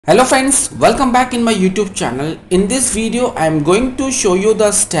Hello friends, welcome back in my YouTube channel. In this video I am going to show you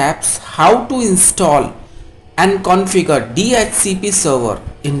the steps how to install and configure DHCP server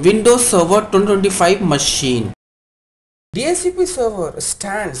in Windows Server 2025 machine. DHCP server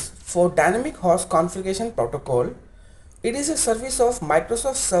stands for Dynamic Host Configuration Protocol. It is a service of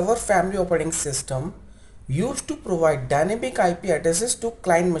Microsoft Server family operating system used to provide dynamic IP addresses to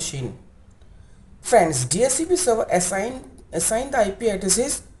client machine. Friends, DHCP server assign the IP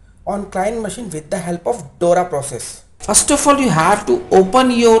addresses on client machine with the help of DORA process. First of all, you have to open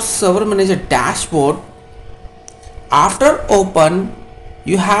your server manager dashboard. After open,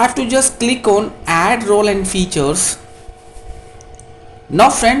 you have to just click on add role and features. Now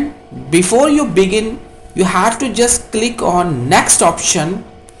friend, before you begin, you have to just click on next option.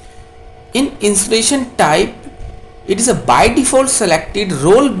 In installation type, it is a by default selected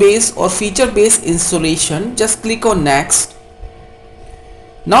role based or feature based installation. Just click on next.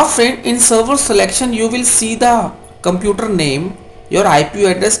 Now friend, in server selection you will see the computer name, your IP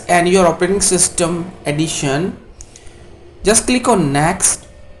address and your operating system edition. Just click on next.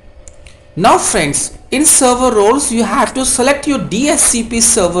 Now friends, in server roles you have to select your DHCP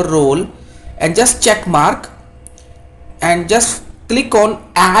server role and just check mark and just click on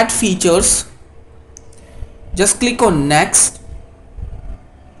add features. Just click on next.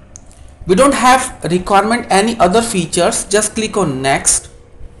 We don't have requirement any other features. Just click on next.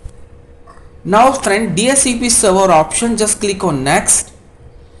 Now friend, DHCP server option, just click on next.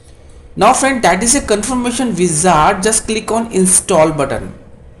 Now friend, that is a confirmation wizard. Just click on install button.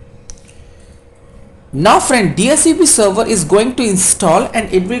 Now friend, DHCP server is going to install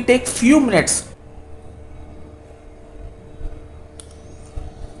and it will take few minutes.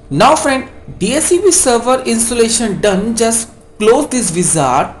 Now friend, DHCP server installation done. Just close this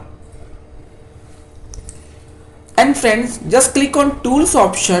wizard. And friends, just click on tools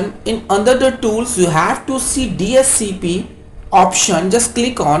option. In under the tools you have to see DHCP option. Just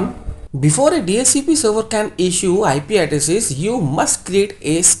click on. Before a DHCP server can issue IP addresses, you must create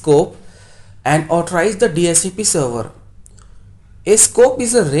a scope and authorize the DHCP server. A scope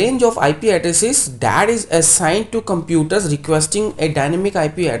is a range of IP addresses that is assigned to computers requesting a dynamic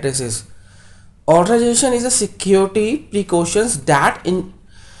IP addresses. Authorization is a security precautions that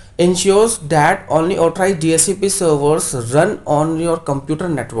ensures that only authorized DHCP servers run on your computer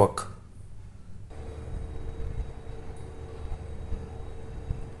network.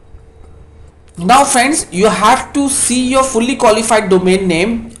 Now friends, you have to see your fully qualified domain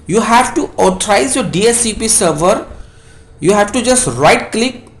name. You have to authorize your DHCP server. You have to just right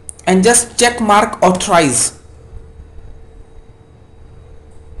click and just check mark authorize.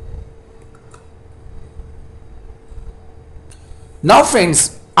 Now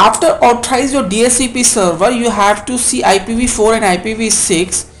friends, after authorize your DHCP server, you have to see IPv4 and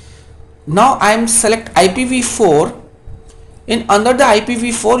IPv6. Now I am select IPv4. In under the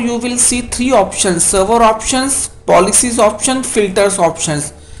IPv4 you will see three options: server options, policies option, filters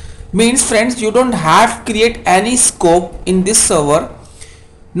options. Means friends, you don't have to create any scope in this server.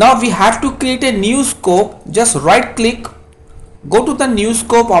 Now we have to create a new scope. Just right click, go to the new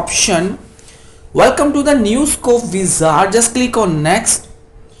scope option. Welcome to the new scope wizard. Just click on next.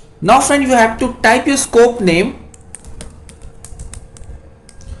 Now friend, you have to type your scope name,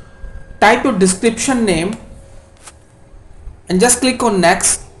 type your description name and just click on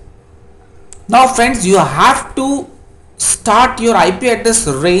next. Now friends, you have to start your IP address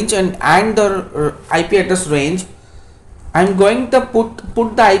range and add the IP address range. I am going to put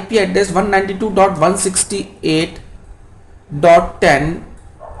the IP address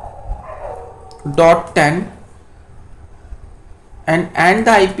 192.168.10.10 and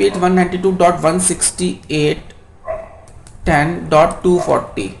the IP at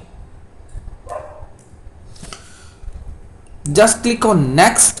 192.168.10.240. Just click on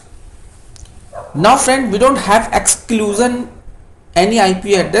next. Now friend, we don't have exclusion any IP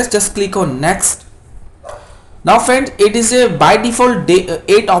address. Just click on next. Now friend, it is a by default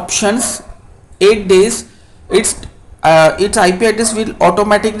 8 options, 8 days. Its IP address will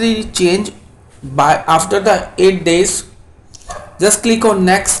automatically change by after the 8 days. Just click on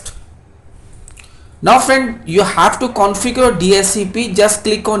next. Now friend, you have to configure DHCP. Just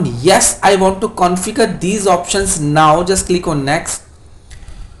click on yes, I want to configure these options now. Just click on next.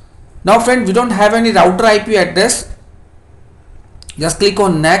 Now friend, we don't have any router IP address. Just click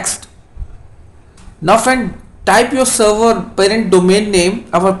on next. Now friend, type your server parent domain name.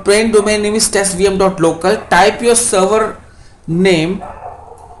 Our parent domain name is testvm.local. Type your server name.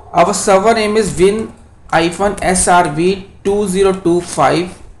 Our server name is win-srv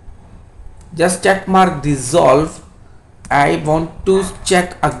 2025. Just check mark resolve I want to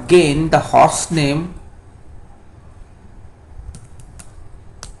check again the host name.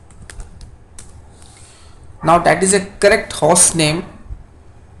 Now that is a correct host name,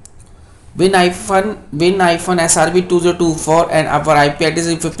 win-iphone srb2024, and our IP address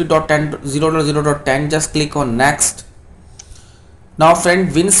is 50.10.0.0.10. Just click on next. Now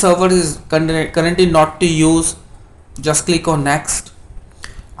friend, win server is currently not to use. Just click on next.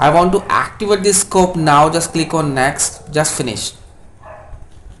 I want to activate this scope now. Just click on next. Just finish.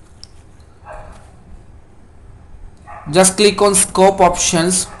 Just click on scope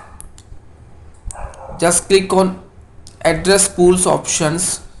options. Just click on address pools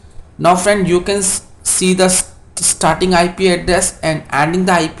options. Now friend, you can see the starting IP address and adding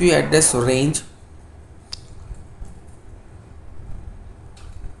the IP address range.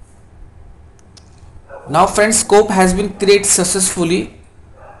 Now friends, scope has been created successfully.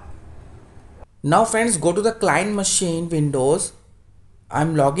 Now friends, go to the client machine Windows.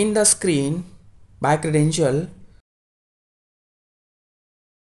 I'm logging the screen by credential.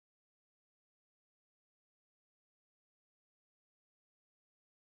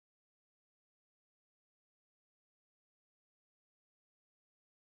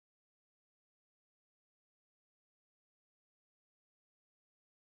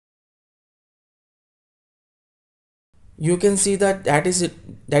 You can see that that is a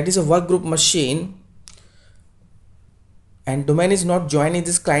workgroup machine, and domain is not joined in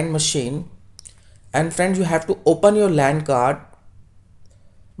this client machine. And friends, you have to open your LAN card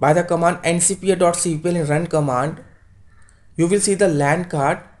by the command ncpa.cpl in run command. You will see the LAN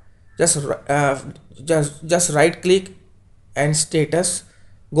card. Just right click and status.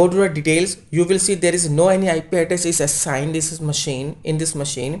 Go to the details. You will see there is no any IP address is assigned this machine. In this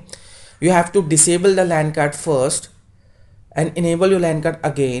machine, you have to disable the LAN card first and enable your LAN card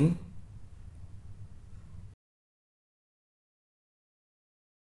again.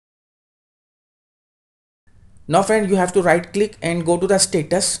 Now friend, you have to right click and go to the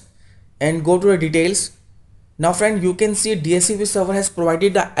status and go to the details. Now friend, you can see DHCP server has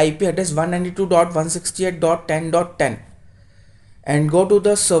provided the IP address 192.168.10.10, and go to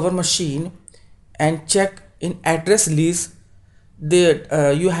the server machine and check in address list.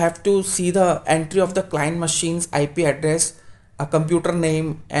 You have to see the entry of the client machine's IP address, a computer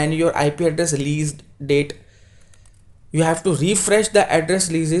name, and your IP address leased date. You have to refresh the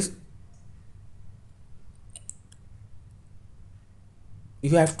address leases.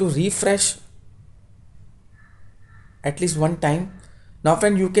 You have to refresh at least one time. Now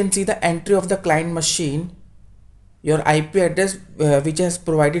friend, you can see the entry of the client machine, your IP address which is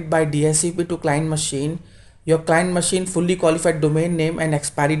provided by DHCP to client machine, your client machine fully qualified domain name and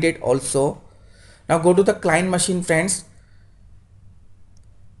expiry date also. Now go to the client machine friends.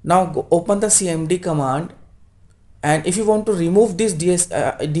 Now open the cmd command, and if you want to remove this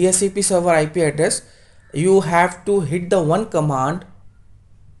DHCP server IP address, you have to hit the one command.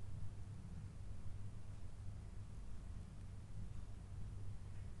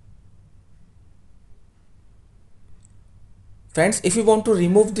 Friends, if you want to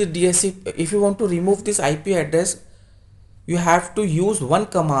remove the DHCP, if you want to remove this IP address, you have to use one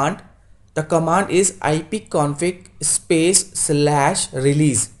command. The command is ipconfig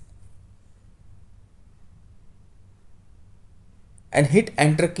 /release and hit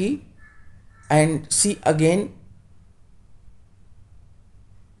enter key and see again.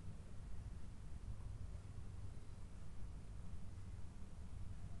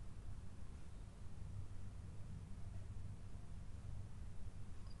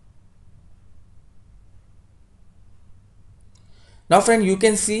 Now friend, you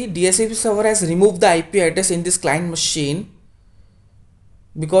can see DHCP server has removed the IP address in this client machine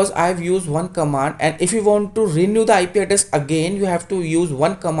because I have used one command. And if you want to renew the IP address again, you have to use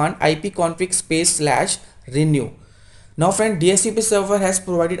one command, ipconfig /renew. Now friend, DHCP server has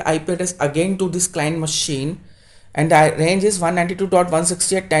provided IP address again to this client machine, and the range is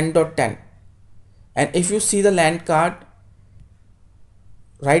 192.168.10.10. and if you see the LAN card,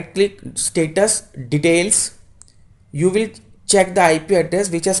 right click status details, you will check the IP address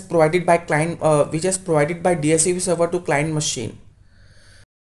which is provided by DHCP server to client machine.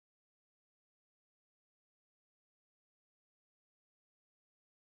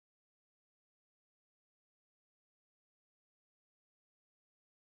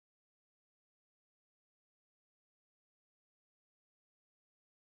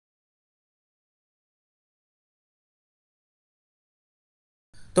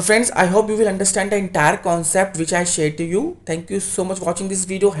 So friends, I hope you will understand the entire concept which I shared to you. Thank you so much for watching this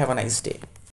video. Have a nice day.